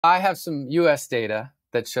I have some US data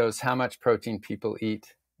that shows how much protein people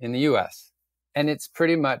eat in the US. And it's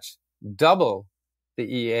pretty much double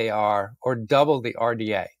the EAR or double the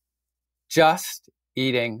RDA. Just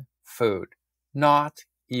eating food, not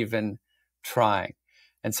even trying.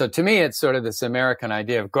 And so to me, it's sort of this American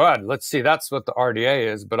idea of, God, let's see, that's what the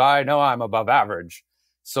RDA is, but I know I'm above average.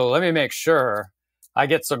 So let me make sure I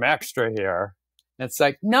get some extra here. And it's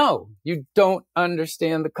like, no, you don't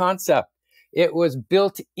understand the concept. It was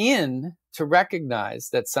built in to recognize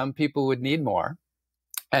that some people would need more.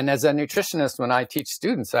 And as a nutritionist, when I teach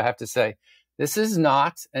students, I have to say, this is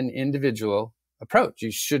not an individual approach.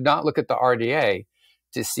 You should not look at the RDA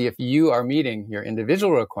to see if you are meeting your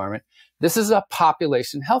individual requirement. This is a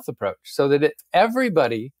population health approach, so that if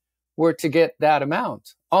everybody were to get that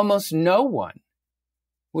amount, almost no one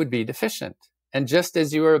would be deficient. And just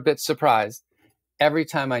as you were a bit surprised, every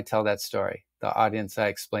time I tell that story, the audience I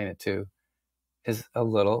explain it to is a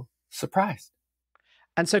little surprised.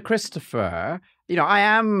 And so, Christopher, I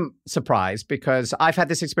am surprised because I've had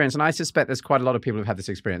this experience, and I suspect there's quite a lot of people who've had this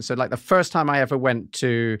experience. So, like the first time I ever went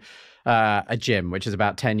to a gym, which is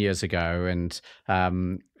about 10 years ago, and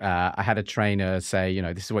I had a trainer say,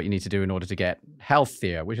 this is what you need to do in order to get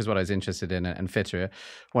healthier, which is what I was interested in, and fitter.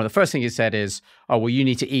 One of the first things he said is, oh, well, you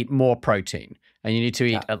need to eat more protein, and you need to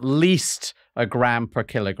eat at least a gram per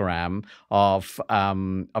kilogram of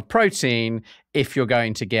protein if you're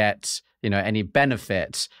going to get any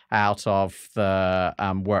benefit out of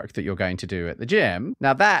the work that you're going to do at the gym.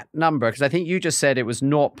 Now that number, because I think you just said it was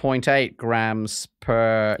 0.8 grams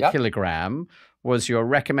per kilogram, was your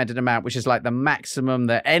recommended amount, which is like the maximum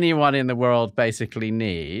that anyone in the world basically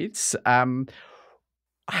needs. How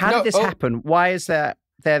did this happen? Why is there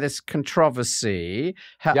this controversy?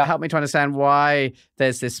 Help me to understand why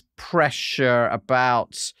there's this pressure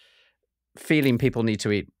about feeling people need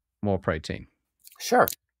to eat more protein. Sure.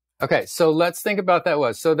 Okay, so let's think about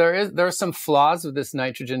that. So there are some flaws with this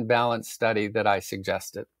nitrogen balance study that I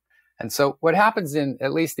suggested. And so what happens in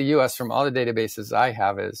at least the US from all the databases I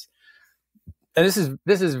have is, and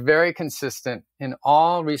this is very consistent in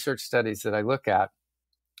all research studies that I look at,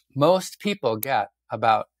 most people get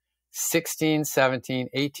about 16, 17,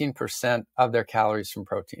 18% of their calories from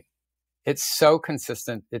protein. It's so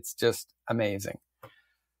consistent, it's just amazing.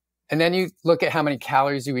 And then you look at how many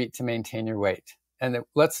calories you eat to maintain your weight. And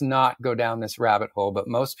let's not go down this rabbit hole, but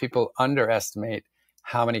most people underestimate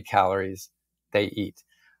how many calories they eat.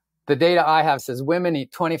 The data I have says women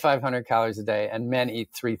eat 2,500 calories a day and men eat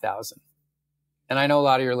 3,000. And I know a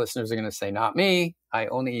lot of your listeners are going to say, not me. I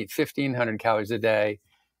only eat 1,500 calories a day.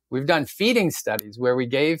 We've done feeding studies where we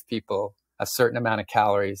gave people a certain amount of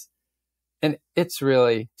calories, and it's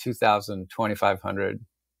really 2,000, 2,500,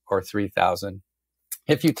 or 3,000.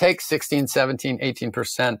 If you take 16, 17,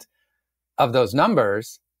 18% of those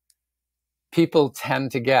numbers, people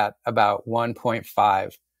tend to get about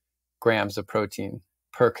 1.5 grams of protein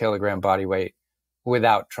per kilogram body weight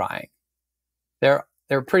without trying. They're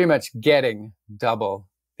pretty much getting double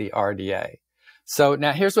the RDA. So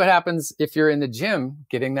now here's what happens if you're in the gym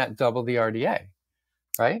getting that double the RDA,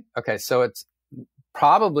 right? Okay, so it's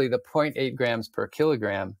probably the 0.8 grams per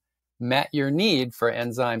kilogram met your need for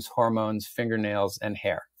enzymes, hormones, fingernails, and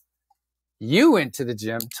hair. You went to the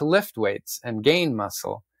gym to lift weights and gain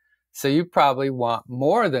muscle. So you probably want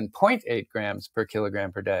more than 0.8 grams per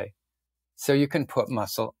kilogram per day so you can put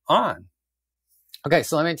muscle on. Okay,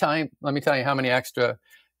 so let me tell you how many extra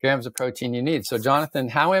grams of protein you need. So Jonathan,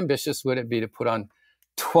 how ambitious would it be to put on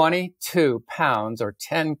 22 pounds or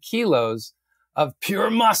 10 kilos of pure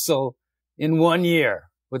muscle in 1 year?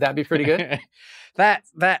 Would that be pretty good? That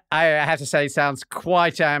I have to say sounds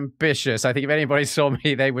quite ambitious. I think if anybody saw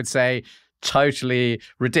me, they would say totally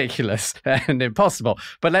ridiculous and impossible.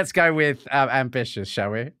 But let's go with ambitious, shall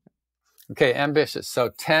we? Okay, ambitious. So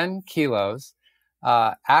 10 kilos,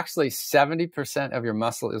 actually 70% of your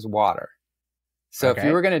muscle is water. So if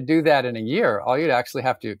you were going to do that in a year, all you'd actually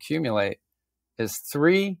have to accumulate is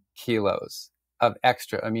 3 kilos of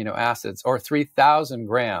extra amino acids or 3,000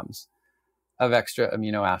 grams of extra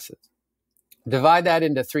amino acids. Divide that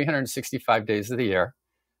into 365 days of the year,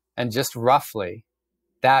 and just roughly,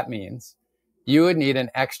 that means you would need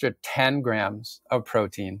an extra 10 grams of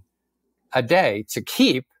protein a day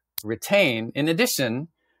to retain, in addition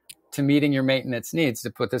to meeting your maintenance needs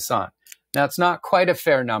to put this on. Now, it's not quite a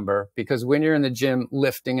fair number because when you're in the gym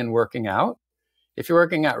lifting and working out, if you're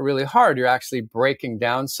working out really hard, you're actually breaking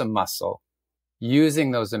down some muscle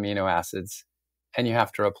using those amino acids, and you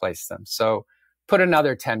have to replace them. So put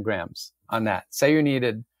another 10 grams on that. Say you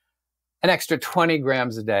needed an extra 20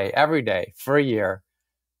 grams a day, every day for a year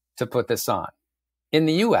to put this on. In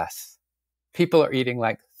the US, people are eating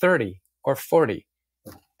like 30 or 40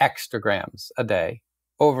 extra grams a day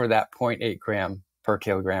over that 0.8 gram per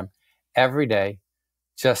kilogram every day,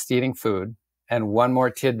 just eating food. And one more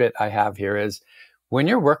tidbit I have here is when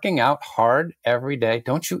you're working out hard every day,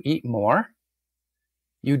 don't you eat more?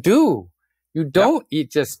 You do. You don't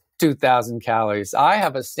eat just 2,000 calories. I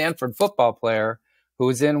have a Stanford football player who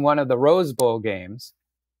was in one of the Rose Bowl games.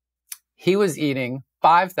 He was eating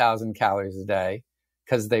 5,000 calories a day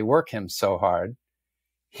because they work him so hard.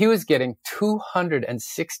 He was getting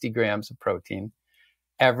 260 grams of protein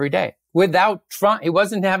every day without trying. He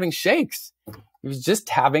wasn't having shakes. He was just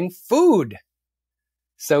having food.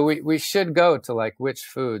 So we should go to like which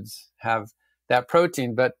foods have that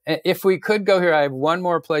protein. But if we could go here, I have one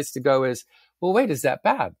more place to go is, well, wait, is that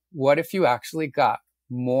bad? What if you actually got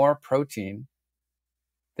more protein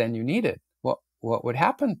than you needed? What would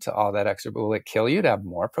happen to all that extra? Will it kill you to have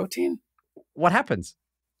more protein? What happens?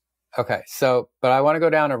 Okay, but I want to go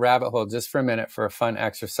down a rabbit hole just for a minute for a fun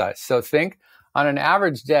exercise. So think on an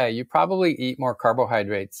average day, you probably eat more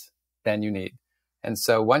carbohydrates than you need. And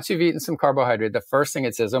so once you've eaten some carbohydrate, the first thing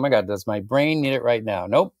it says, oh my God, does my brain need it right now?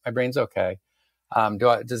 Nope, my brain's okay.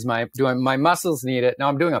 Do my muscles need it? No,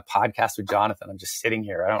 I'm doing a podcast with Jonathan. I'm just sitting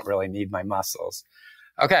here. I don't really need my muscles.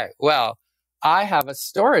 Okay, well, I have a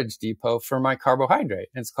storage depot for my carbohydrate.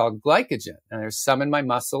 And it's called glycogen. And there's some in my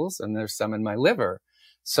muscles and there's some in my liver.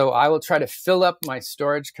 So I will try to fill up my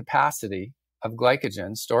storage capacity of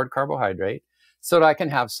glycogen, stored carbohydrate, so that I can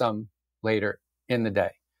have some later in the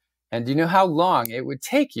day. And do you know how long it would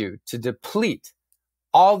take you to deplete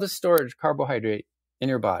all the storage carbohydrate in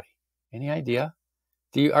your body? Any idea?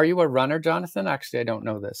 Are you a runner, Jonathan? Actually, I don't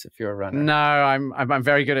know this if you're a runner. No, I'm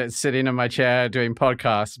very good at sitting in my chair doing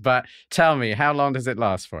podcasts. But tell me, how long does it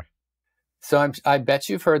last for? So I bet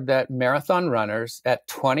you've heard that marathon runners at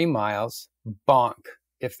 20 miles bonk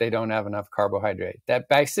if they don't have enough carbohydrate. That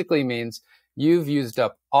basically means you've used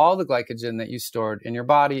up all the glycogen that you stored in your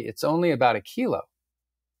body. It's only about a kilo.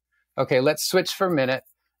 Okay, let's switch for a minute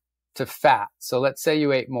to fat. So let's say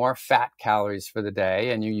you ate more fat calories for the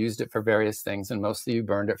day and you used it for various things and mostly you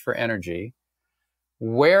burned it for energy.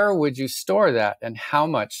 Where would you store that and how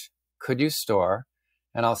much could you store?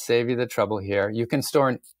 And I'll save you the trouble here. You can store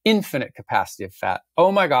an infinite capacity of fat.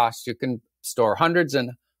 Oh my gosh, you can store hundreds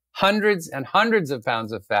and hundreds and hundreds of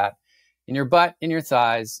pounds of fat in your butt, in your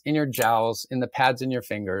thighs, in your jowls, in the pads in your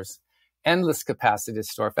fingers. Endless capacity to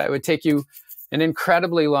store fat. It would take you an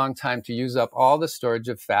incredibly long time to use up all the storage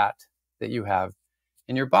of fat that you have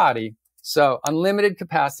in your body. So unlimited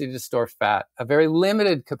capacity to store fat, a very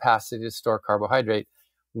limited capacity to store carbohydrate.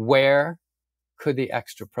 Where could the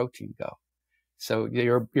extra protein go? So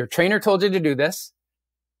your trainer told you to do this.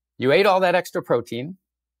 You ate all that extra protein.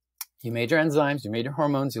 You made your enzymes, you made your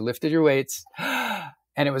hormones, you lifted your weights,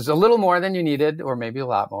 and it was a little more than you needed, or maybe a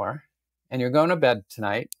lot more. And you're going to bed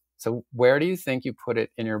tonight. So where do you think you put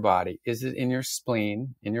it in your body? Is it in your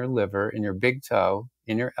spleen, in your liver, in your big toe,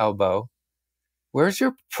 in your elbow? Where's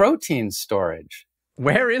your protein storage?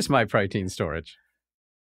 Where is my protein storage?